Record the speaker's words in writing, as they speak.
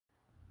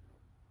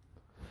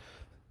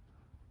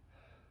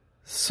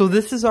So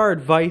this is our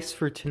advice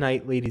for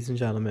tonight, ladies and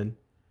gentlemen.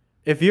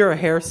 If you're a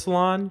hair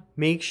salon,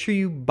 make sure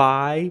you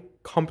buy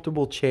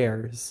comfortable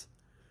chairs.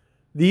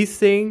 These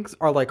things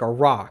are like a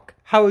rock.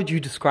 How would you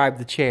describe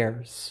the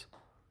chairs?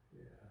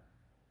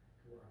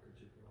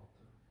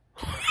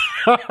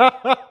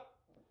 Rocca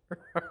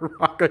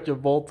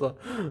Gibraltar.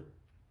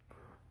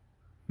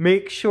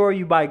 Make sure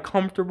you buy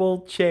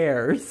comfortable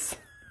chairs.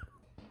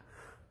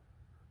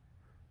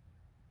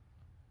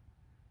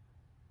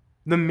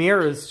 The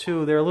mirrors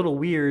too, they're a little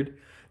weird.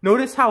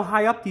 Notice how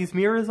high up these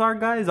mirrors are,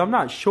 guys? I'm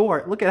not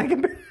short. Look at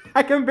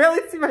I can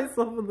barely see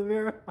myself in the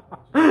mirror.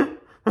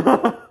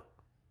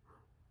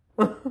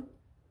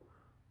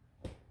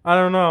 I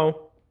don't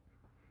know.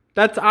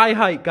 That's eye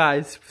height,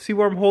 guys. See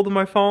where I'm holding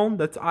my phone?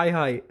 That's eye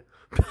height.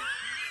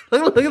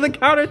 look at the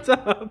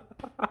countertop.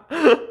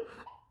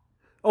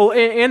 Oh,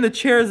 and the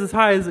chair is as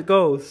high as it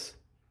goes.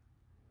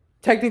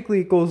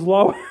 Technically, it goes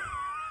lower.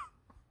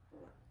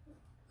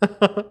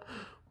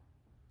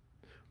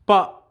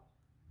 But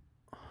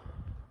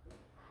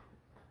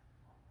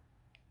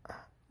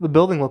the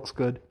building looks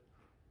good.